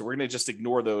credits. So we're going to just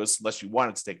ignore those unless you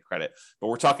wanted to take a credit, but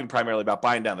we're talking primarily about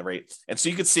buying down the rate. And so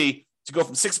you can see to go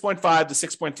from 6.5 to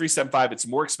 6.375, it's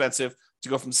more expensive. To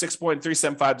go from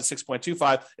 6.375 to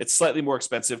 6.25, it's slightly more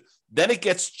expensive. Then it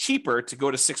gets cheaper to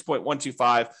go to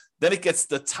 6.125. Then it gets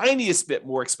the tiniest bit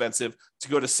more expensive to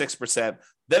go to 6%.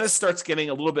 Then it starts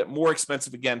getting a little bit more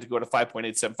expensive again to go to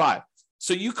 5.875.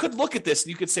 So you could look at this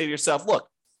and you could say to yourself, look,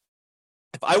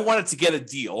 if I wanted to get a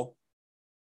deal,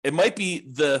 it might be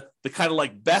the kind of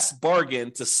like best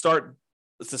bargain to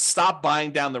stop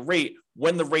buying down the rate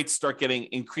when the rates start getting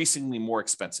increasingly more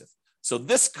expensive. So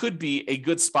this could be a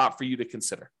good spot for you to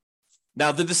consider.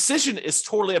 Now, the decision is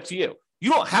totally up to you. You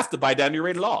don't have to buy down your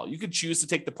rate at all. You could choose to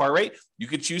take the par rate. You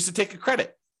could choose to take a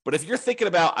credit. But if you're thinking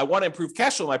about, I want to improve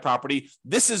cash flow on my property,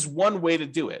 this is one way to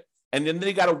do it. And then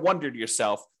you got to wonder to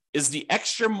yourself, is the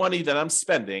extra money that I'm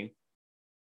spending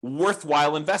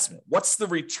worthwhile investment? What's the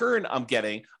return I'm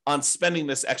getting on spending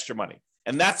this extra money?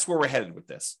 And that's where we're headed with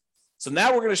this. So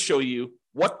now we're going to show you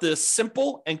what the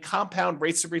simple and compound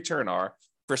rates of return are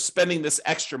for spending this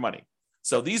extra money.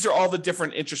 So these are all the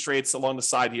different interest rates along the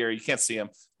side here. You can't see them,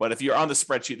 but if you're on the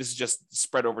spreadsheet, this is just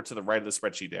spread over to the right of the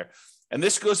spreadsheet there. And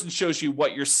this goes and shows you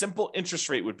what your simple interest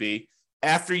rate would be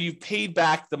after you've paid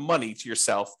back the money to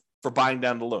yourself for buying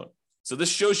down the loan. So this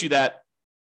shows you that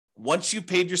once you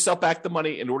paid yourself back the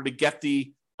money in order to get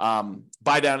the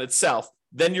buy down itself,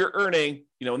 then you're earning,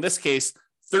 in this case,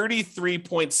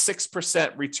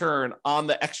 33.6% return on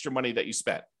the extra money that you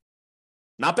spent.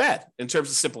 Not bad in terms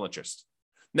of simple interest.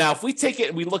 Now, if we take it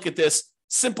and we look at this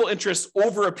simple interest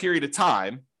over a period of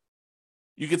time,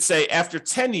 you could say after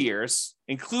 10 years,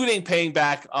 including paying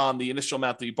back on the initial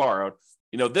amount that you borrowed,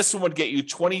 this one would get you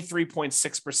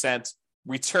 23.6%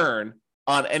 return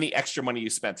on any extra money you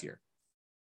spent here.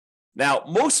 Now,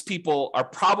 most people are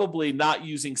probably not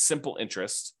using simple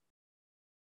interest,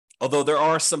 although there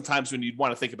are some times when you'd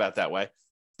want to think about it that way.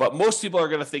 But most people are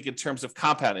going to think in terms of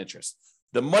compound interest.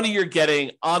 The money you're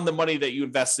getting on the money that you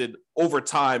invested over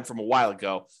time from a while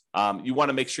ago, you want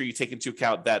to make sure you take into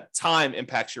account that time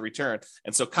impacts your return.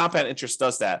 And so compound interest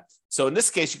does that. So in this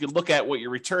case, you can look at what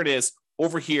your return is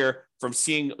over here from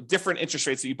seeing different interest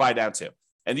rates that you buy down to.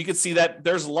 And you can see that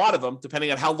there's a lot of them,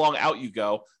 depending on how long out you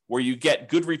go, where you get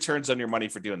good returns on your money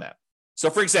for doing that. So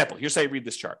for example, here's how you read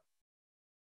this chart.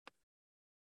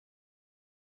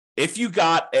 If you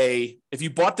bought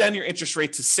down your interest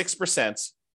rate to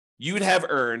 6%, you'd have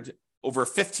earned over a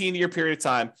 15-year period of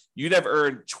time, you'd have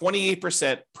earned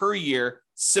 28% per year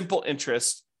simple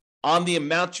interest on the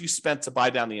amount you spent to buy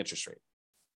down the interest rate.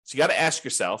 So you got to ask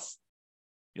yourself,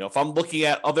 if I'm looking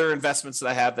at other investments that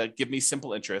I have that give me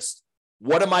simple interest,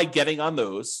 what am I getting on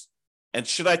those? And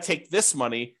should I take this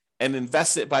money and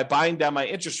invest it by buying down my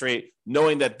interest rate,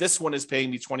 knowing that this one is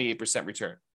paying me 28%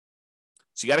 return?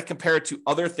 So you got to compare it to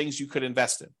other things you could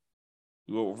invest in.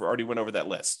 We already went over that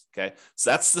list. Okay. So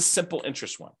that's the simple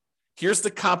interest one. Here's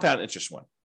the compound interest one.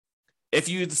 If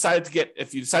you decide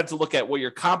to look at what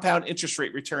your compound interest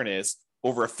rate return is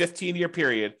over a 15-year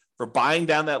period for buying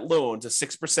down that loan to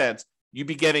 6%, you'd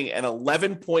be getting an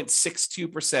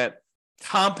 11.62%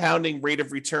 compounding rate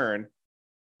of return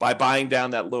by buying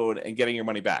down that loan and getting your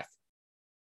money back.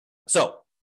 So,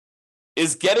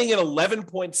 is getting an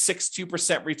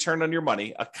 11.62% return on your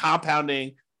money, a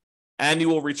compounding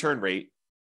annual return rate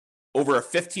over a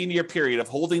 15-year period of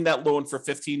holding that loan for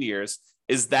 15 years,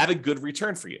 is that a good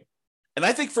return for you? And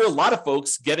I think for a lot of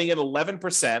folks, getting an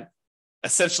 11%,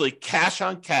 essentially cash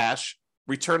on cash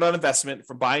return on investment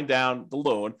from buying down the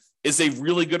loan is a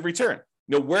really good return.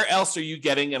 Where else are you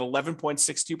getting an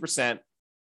 11.62%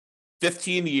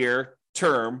 15-year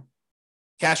term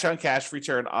cash on cash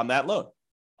return on that loan,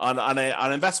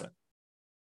 on investment?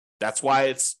 That's why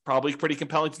it's probably pretty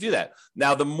compelling to do that.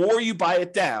 Now, the more you buy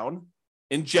it down,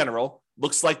 in general,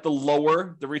 looks like the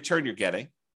lower the return you're getting.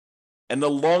 And the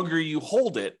longer you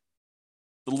hold it,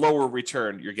 the lower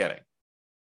return you're getting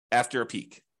after a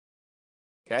peak.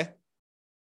 Okay?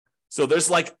 So there's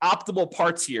like optimal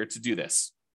parts here to do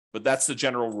this, but that's the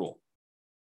general rule.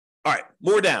 All right,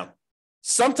 more down.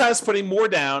 Sometimes putting more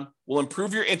down will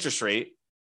improve your interest rate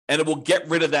and it will get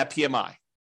rid of that PMI.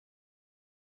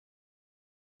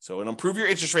 So it'll improve your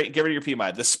interest rate and get rid of your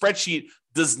PMI. The spreadsheet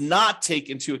does not take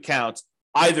into account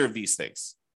either of these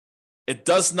things. It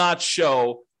does not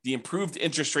show the improved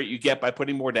interest rate you get by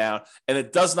putting more down, and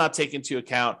it does not take into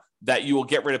account that you will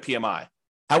get rid of PMI.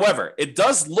 However, it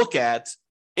does look at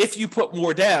if you put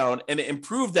more down and it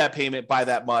improved that payment by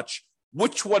that much,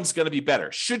 which one's going to be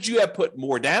better? Should you have put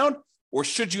more down or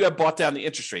should you have bought down the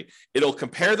interest rate? It'll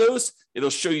compare those. It'll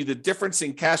show you the difference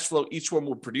in cash flow each one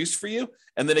will produce for you.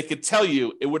 And then it could tell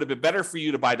you it would have been better for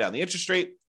you to buy down the interest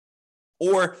rate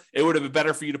or it would have been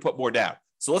better for you to put more down.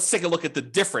 So let's take a look at the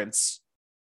difference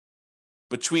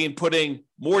between putting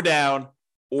more down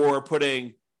or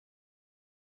buying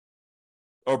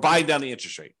down the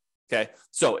interest rate. Okay.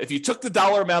 So if you took the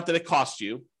dollar amount that it cost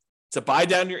you to buy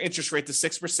down your interest rate to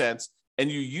 6%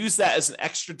 and you use that as an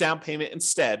extra down payment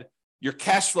instead, your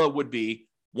cash flow would be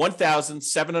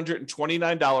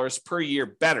 $1,729 per year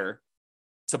better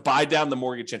to buy down the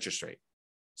mortgage interest rate.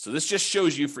 So this just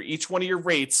shows you for each one of your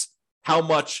rates how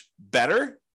much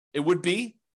better it would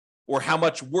be or how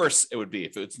much worse it would be.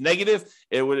 If it's negative,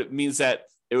 it means that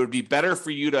it would be better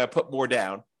for you to put more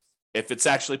down. If it's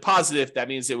actually positive, that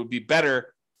means it would be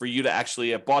better for you to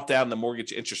actually have bought down the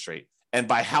mortgage interest rate. And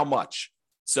by how much?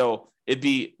 So it'd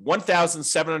be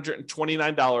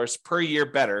 $1,729 per year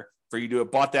better for you to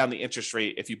have bought down the interest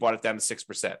rate if you bought it down to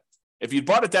 6%. If you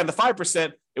bought it down to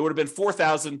 5%, it would have been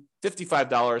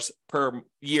 $4,055 per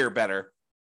year better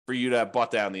for you to have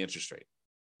bought down the interest rate.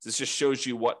 This just shows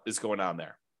you what is going on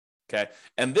there. Okay.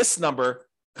 And this number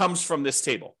comes from this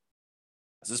table.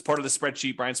 This is part of the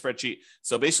spreadsheet, Brian's spreadsheet.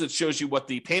 So basically it shows you what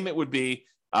the payment would be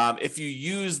if you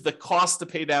use the cost to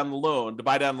pay down the loan, to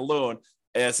buy down the loan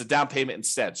as a down payment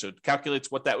instead. So it calculates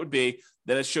what that would be.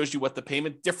 Then it shows you what the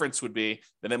payment difference would be.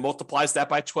 Then it multiplies that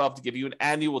by 12 to give you an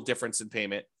annual difference in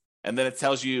payment. And then it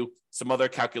tells you some other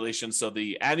calculations. So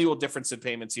the annual difference in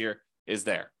payments here is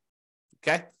there.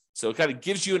 Okay. So it kind of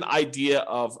gives you an idea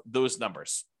of those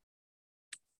numbers.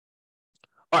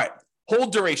 All right.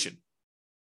 Hold duration.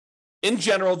 In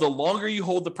general, the longer you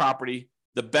hold the property,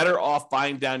 the better off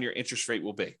buying down your interest rate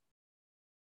will be.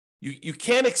 You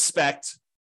can't expect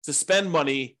to spend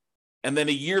money and then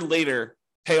a year later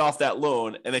pay off that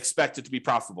loan and expect it to be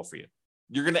profitable for you.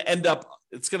 You're going to end up,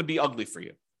 it's going to be ugly for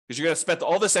you because you're going to spend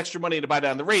all this extra money to buy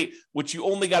down the rate, which you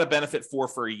only got a benefit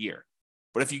for a year.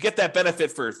 But if you get that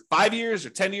benefit for 5 years or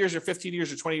 10 years or 15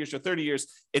 years or 20 years or 30 years,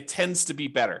 it tends to be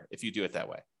better if you do it that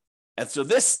way. And so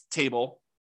this table,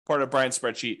 part of Brian's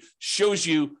spreadsheet, shows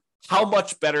you how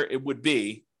much better it would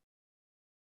be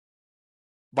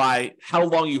by how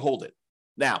long you hold it.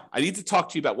 Now, I need to talk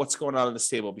to you about what's going on in this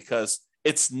table because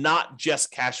it's not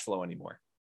just cash flow anymore.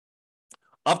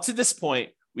 Up to this point,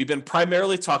 we've been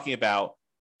primarily talking about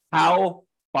how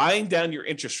buying down your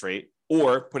interest rate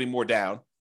or putting more down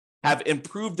have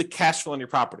improved the cash flow on your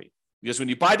property. Because when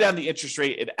you buy down the interest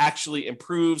rate, it actually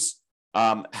improves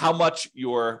how much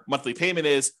your monthly payment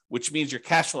is, which means your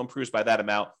cash flow improves by that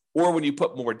amount. Or when you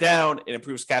put more down, it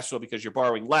improves cash flow because you're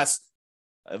borrowing less,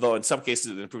 although in some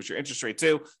cases it improves your interest rate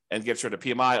too and gets rid of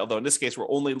PMI. Although in this case,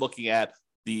 we're only looking at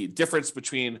the difference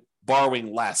between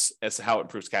borrowing less as to how it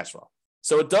improves cash flow.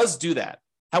 So it does do that.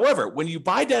 However, when you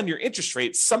buy down your interest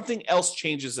rate, something else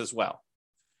changes as well.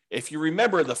 If you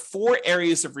remember the 4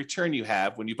 areas of return you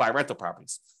have when you buy rental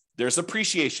properties, there's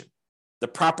appreciation. The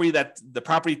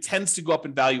property tends to go up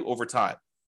in value over time.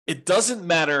 It doesn't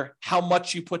matter how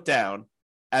much you put down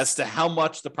as to how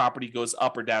much the property goes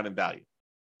up or down in value.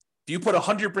 If you put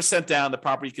 100% down, the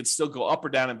property can still go up or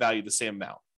down in value the same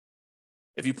amount.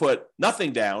 If you put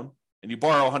nothing down and you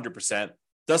borrow 100%,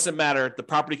 doesn't matter, the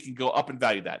property can go up in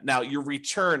value that. Now, your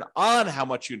return on how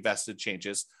much you invested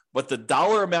changes, but the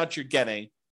dollar amount you're getting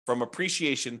from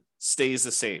appreciation stays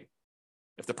the same.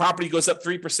 If the property goes up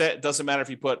 3%, it doesn't matter if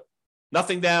you put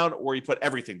nothing down or you put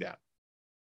everything down.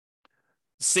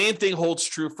 The same thing holds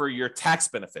true for your tax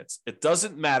benefits. It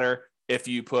doesn't matter if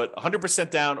you put 100%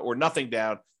 down or nothing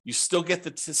down, you still get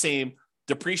the same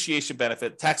depreciation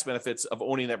benefit, tax benefits of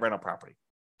owning that rental property.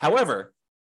 However,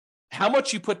 how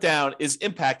much you put down is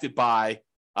impacted by,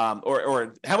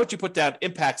 or how much you put down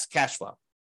impacts cash flow.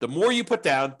 The more you put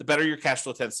down, the better your cash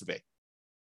flow tends to be.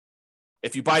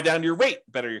 If you buy down your rate,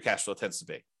 the better your cash flow tends to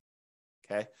be.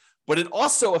 Okay. But it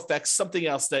also affects something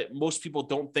else that most people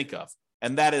don't think of,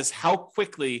 and that is how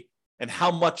quickly and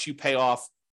how much you pay off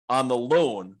on the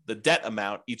loan, the debt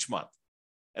amount each month.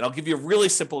 And I'll give you a really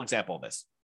simple example of this.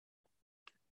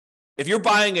 If you're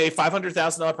buying a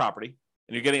 $500,000 property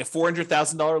and you're getting a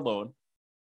 $400,000 loan,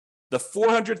 the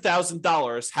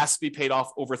 $400,000 has to be paid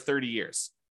off over 30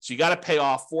 years. So you got to pay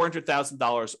off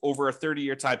 $400,000 over a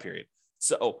 30-year time period.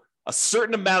 So a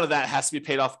certain amount of that has to be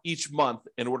paid off each month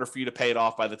in order for you to pay it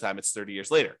off by the time it's 30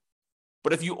 years later.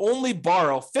 But if you only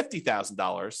borrow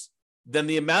 $50,000, then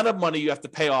the amount of money you have to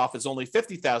pay off is only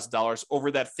 $50,000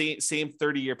 over that same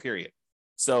 30-year period.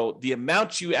 So the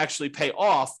amount you actually pay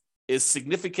off is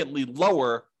significantly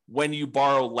lower when you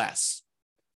borrow less.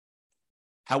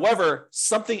 However,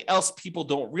 something else people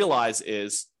don't realize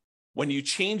is when you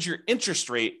change your interest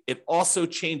rate, it also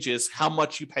changes how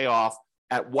much you pay off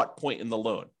at what point in the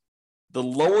loan. The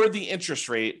lower the interest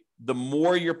rate, the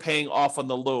more you're paying off on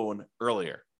the loan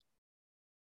earlier.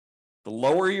 The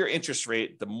lower your interest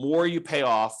rate, the more you pay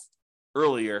off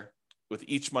earlier with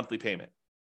each monthly payment.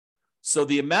 So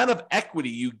the amount of equity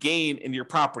you gain in your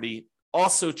property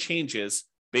also changes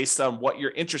based on what your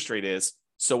interest rate is.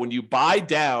 So when you buy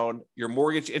down your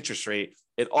mortgage interest rate,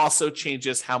 it also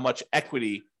changes how much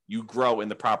equity you grow in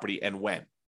the property and when.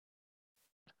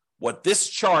 What this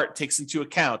chart takes into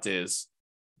account is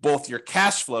both your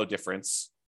cash flow difference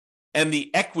and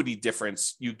the equity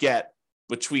difference you get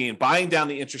between buying down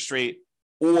the interest rate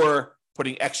or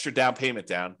putting extra down payment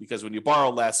down, because when you borrow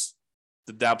less,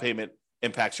 the down payment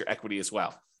impacts your equity as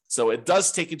well. So it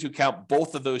does take into account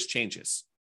both of those changes,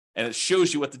 and it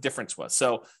shows you what the difference was.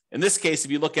 So in this case,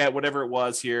 if you look at whatever it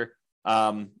was here,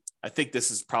 I think this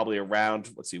is probably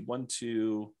around, let's see, 1,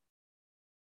 2,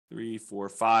 3, 4,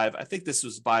 5. I think this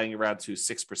was buying around to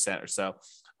 6% or so.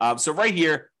 So right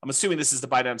here, I'm assuming this is the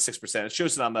buy down to 6%. It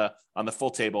shows it on the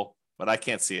full table, but I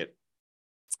can't see it.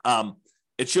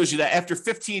 It shows you that after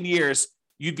 15 years,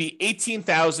 you'd be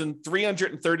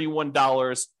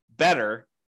 $18,331 better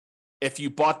if you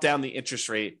bought down the interest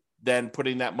rate than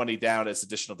putting that money down as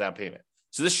additional down payment.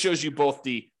 So this shows you both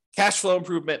the cash flow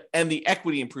improvement and the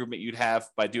equity improvement you'd have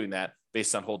by doing that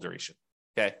based on hold duration.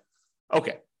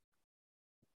 Okay.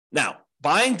 Now,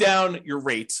 buying down your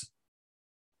rate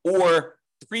or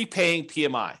prepaying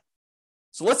PMI.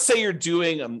 So let's say you're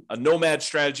doing a nomad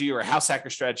strategy or a house hacker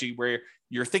strategy where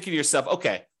you're thinking to yourself,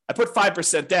 okay, I put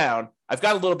 5% down. I've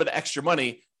got a little bit of extra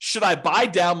money. Should I buy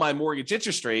down my mortgage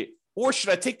interest rate, or should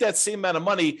I take that same amount of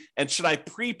money and should I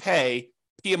prepay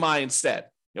PMI instead?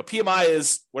 PMI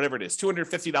is whatever it is,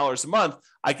 $250 a month.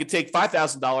 I could take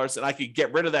 $5,000 and I could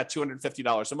get rid of that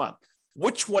 $250 a month.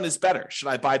 Which one is better? Should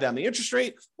I buy down the interest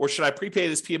rate or should I prepay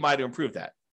this PMI to improve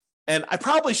that? And I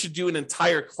probably should do an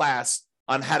entire class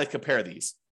on how to compare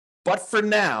these. But for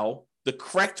now, the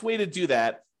correct way to do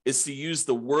that is to use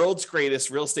the world's greatest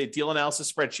real estate deal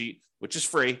analysis spreadsheet, which is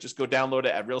free. Just go download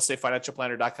it at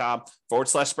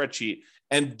realestatefinancialplanner.com/spreadsheet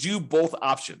and do both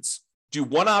options. Do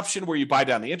one option where you buy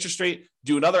down the interest rate,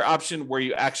 do another option where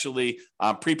you actually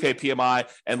prepay PMI,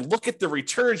 and look at the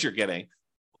returns you're getting,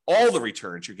 all the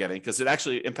returns you're getting, because it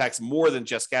actually impacts more than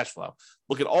just cash flow.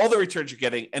 Look at all the returns you're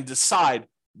getting and decide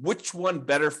which one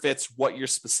better fits what your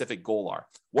specific goal are,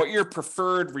 what your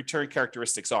preferred return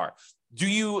characteristics are.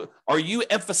 Are you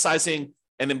emphasizing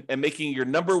and making your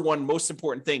number one most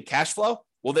important thing cash flow?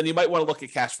 Well, then you might want to look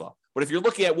at cash flow. But if you're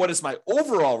looking at what is my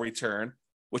overall return,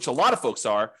 which a lot of folks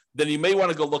are, then you may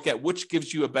want to go look at which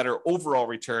gives you a better overall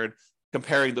return,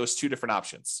 comparing those two different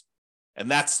options. And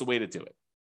that's the way to do it.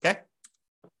 Okay.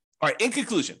 All right, in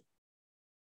conclusion,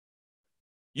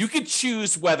 you could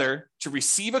choose whether to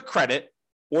receive a credit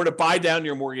or to buy down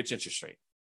your mortgage interest rate.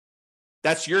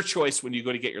 That's your choice when you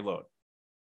go to get your loan.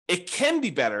 It can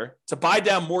be better to buy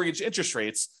down mortgage interest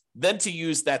rates than to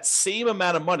use that same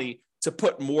amount of money to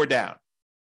put more down.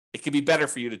 It can be better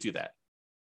for you to do that.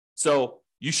 So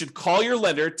you should call your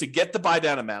lender to get the buy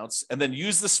down amounts and then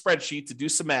use the spreadsheet to do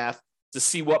some math to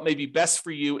see what may be best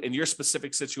for you in your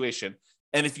specific situation.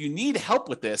 And if you need help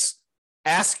with this,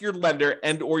 ask your lender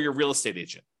and or your real estate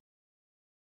agent.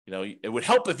 You know, it would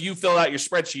help if you filled out your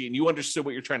spreadsheet and you understood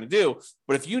what you're trying to do.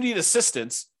 But if you need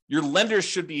assistance, your lender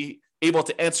should be able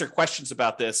to answer questions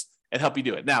about this and help you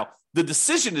do it. Now, the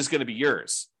decision is going to be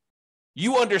yours.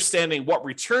 You understanding what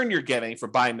return you're getting for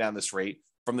buying down this rate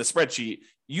from the spreadsheet,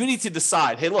 you need to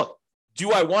decide, hey, look,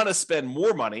 do I want to spend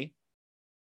more money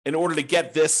in order to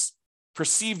get this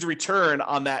perceived return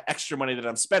on that extra money that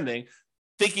I'm spending,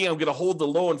 thinking I'm going to hold the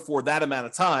loan for that amount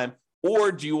of time?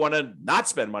 Or do you want to not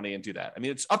spend money and do that? I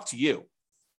mean, it's up to you.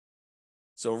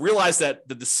 So realize that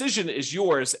the decision is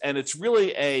yours, and it's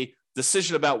really a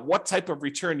decision about what type of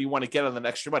return you want to get on that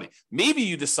extra money. Maybe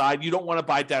you decide you don't want to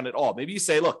buy down at all. Maybe you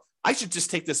say, look, I should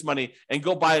just take this money and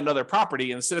go buy another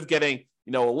property. And instead of getting,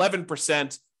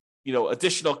 11%,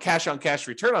 additional cash on cash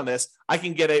return on this, I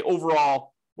can get a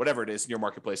overall, whatever it is in your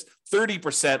marketplace,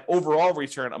 30% overall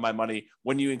return on my money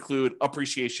when you include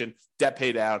appreciation, debt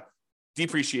pay down,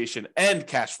 depreciation, and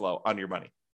cash flow on your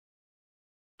money.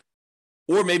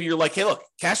 Or maybe you're like, hey, look,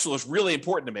 cash flow is really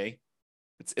important to me.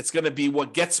 It's going to be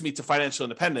what gets me to financial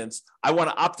independence. I want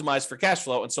to optimize for cash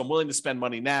flow. And so I'm willing to spend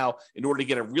money now in order to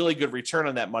get a really good return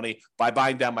on that money by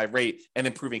buying down my rate and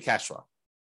improving cash flow.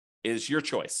 It is your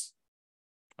choice.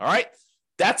 All right.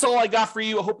 That's all I got for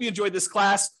you. I hope you enjoyed this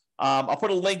class. I'll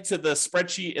put a link to the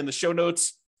spreadsheet in the show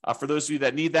notes for those of you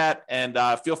that need that. And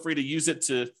feel free to use it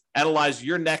to analyze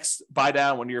your next buy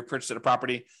down when you're purchasing a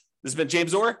property. This has been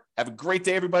James Orr. Have a great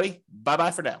day, everybody. Bye-bye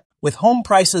for now. With home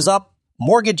prices up,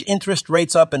 mortgage interest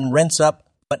rates up, and rents up,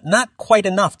 but not quite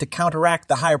enough to counteract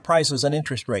the higher prices and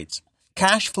interest rates,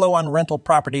 cash flow on rental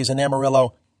properties in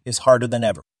Amarillo is harder than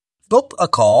ever. Book a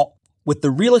call with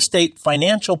the Real Estate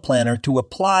Financial Planner to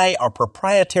apply our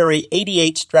proprietary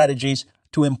 88 strategies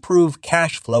to improve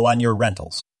cash flow on your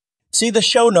rentals. See the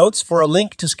show notes for a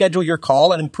link to schedule your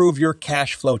call and improve your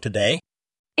cash flow today.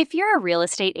 If you're a real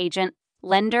estate agent,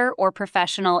 lender, or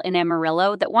professional in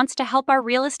Amarillo that wants to help our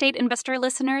real estate investor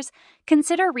listeners,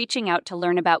 consider reaching out to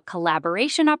learn about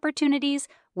collaboration opportunities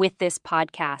with this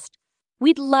podcast.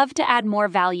 We'd love to add more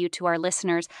value to our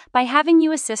listeners by having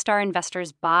you assist our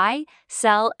investors buy,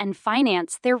 sell, and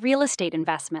finance their real estate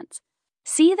investments.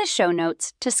 See the show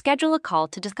notes to schedule a call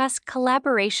to discuss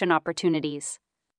collaboration opportunities.